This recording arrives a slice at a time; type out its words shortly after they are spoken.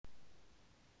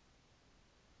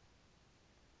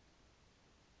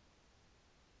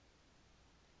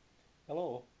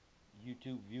Hello,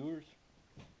 YouTube viewers.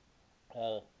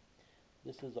 Uh,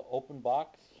 this is an open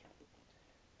box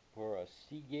for a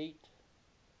Seagate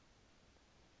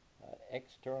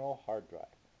external hard drive.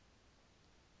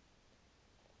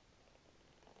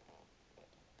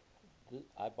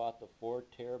 I bought the 4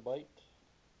 terabyte.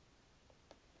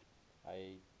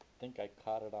 I think I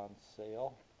caught it on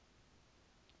sale.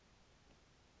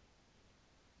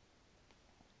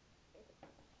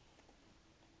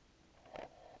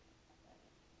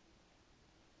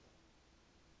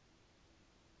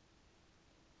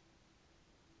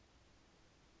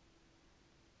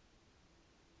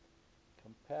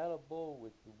 Compatible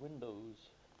with Windows.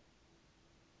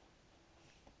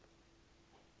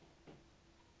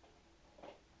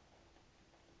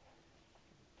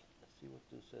 Let's see what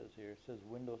this says here. It says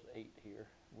Windows 8 here.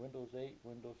 Windows 8,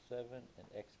 Windows 7, and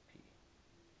XP.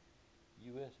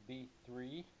 USB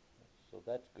 3, so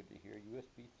that's good to hear.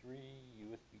 USB 3,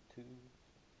 USB 2.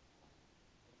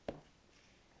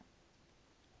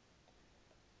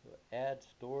 So add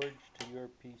storage to your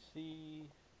PC.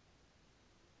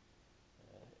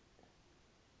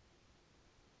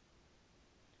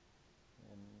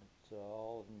 And it's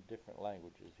all in different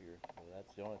languages here. So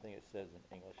that's the only thing it says in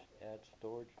English. Add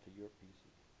storage to your PC.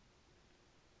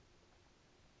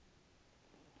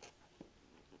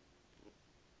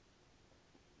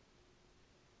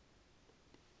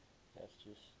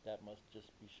 That must just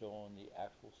be showing the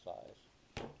actual size.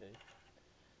 Okay.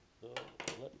 So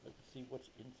let's see what's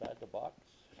inside the box.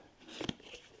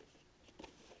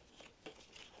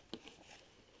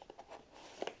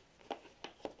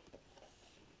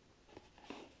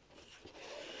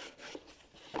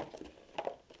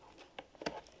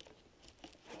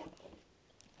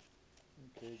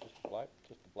 Okay, just a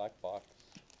black box,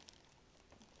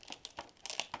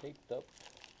 taped up.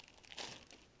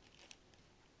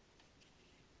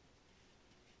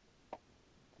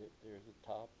 There's the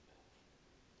top.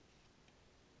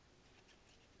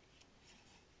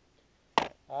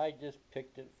 I just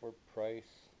picked it for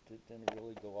price. It didn't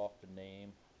really go off the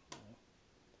name.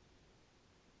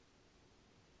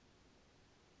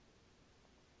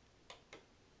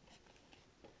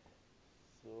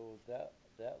 So that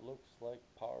looks like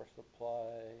power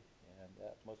supply, and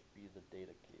that must be the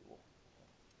data cable.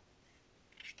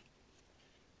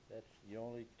 That's the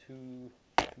only two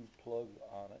plugs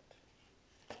on it.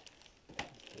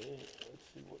 Okay, let's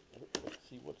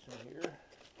see what's in here.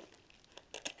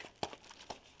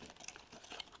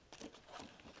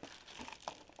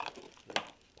 There's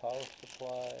power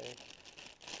supply.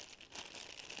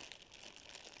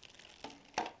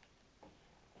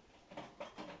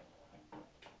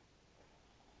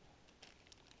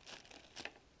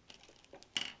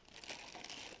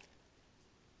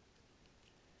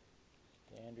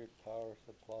 Standard power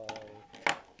supply.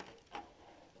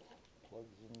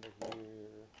 Plugs into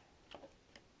here.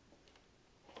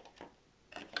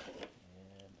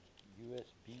 And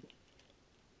USB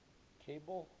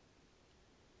cable.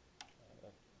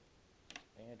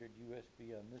 Standard USB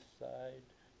on this side.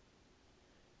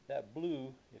 That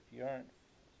blue, if you aren't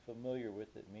familiar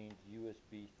with it, means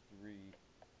USB 3.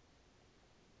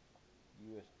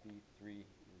 USB 3 is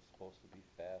supposed to be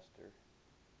faster.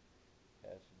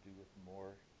 Has to do with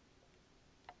more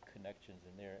connections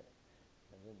in there.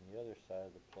 And then the other side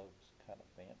of the plug is kind of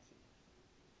fancy.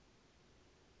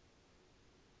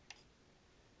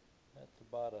 That's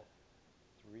about a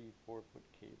 3-4 foot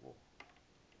cable.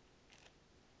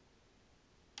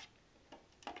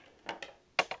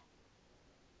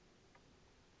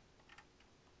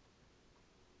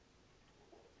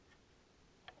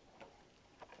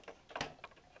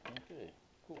 Okay,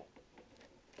 cool.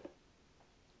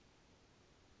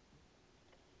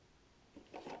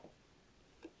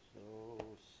 So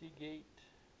Seagate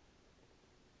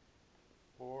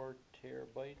 4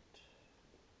 terabyte.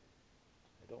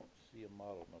 I don't see a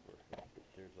model number.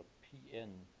 There's a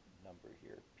PN number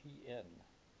here. PN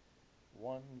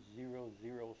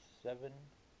 1007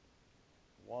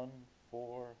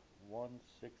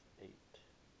 14168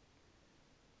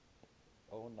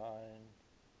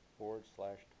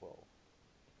 09/12.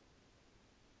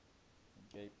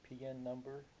 Okay, PN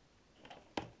number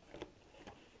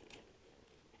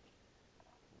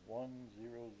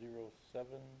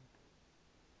 1007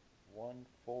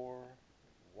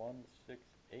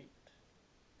 14168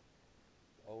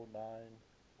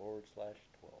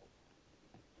 09/12.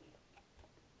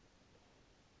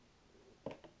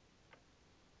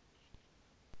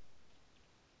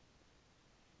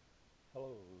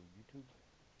 Hello YouTube.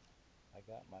 I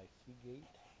got my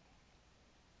Seagate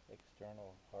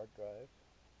external hard drive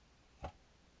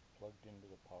plugged into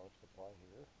the power supply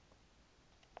here.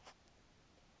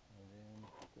 And then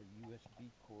The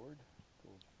USB cord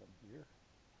goes from here,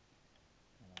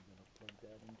 and I'm going to plug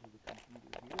that into the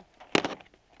computer here.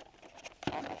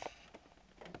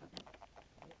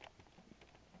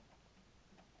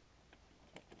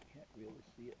 Can't really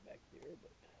see it back there,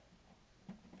 but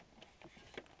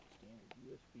just a standard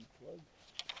USB plug.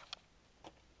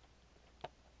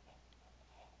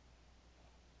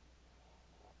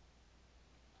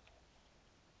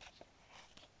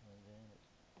 And then it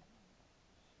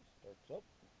starts up,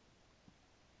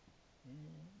 and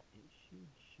it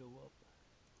should show up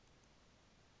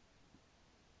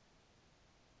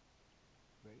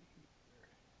right here.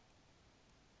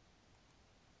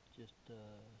 Just here,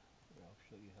 I'll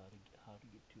show you how to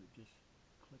get to it. Just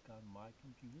click on my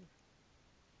computer,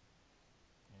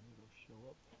 and it'll show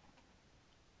up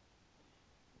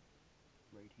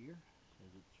right here. It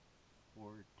says it's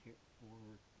 4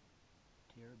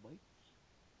 terabytes.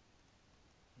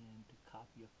 And to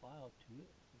copy a file to it,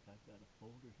 like I've got a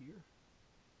folder here,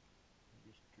 I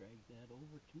just drag that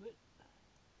over to it,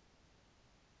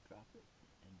 drop it,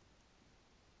 and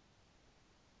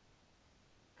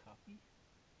copy,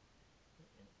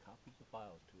 and it copies the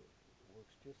files to it. It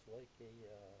works just like a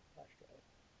flash drive.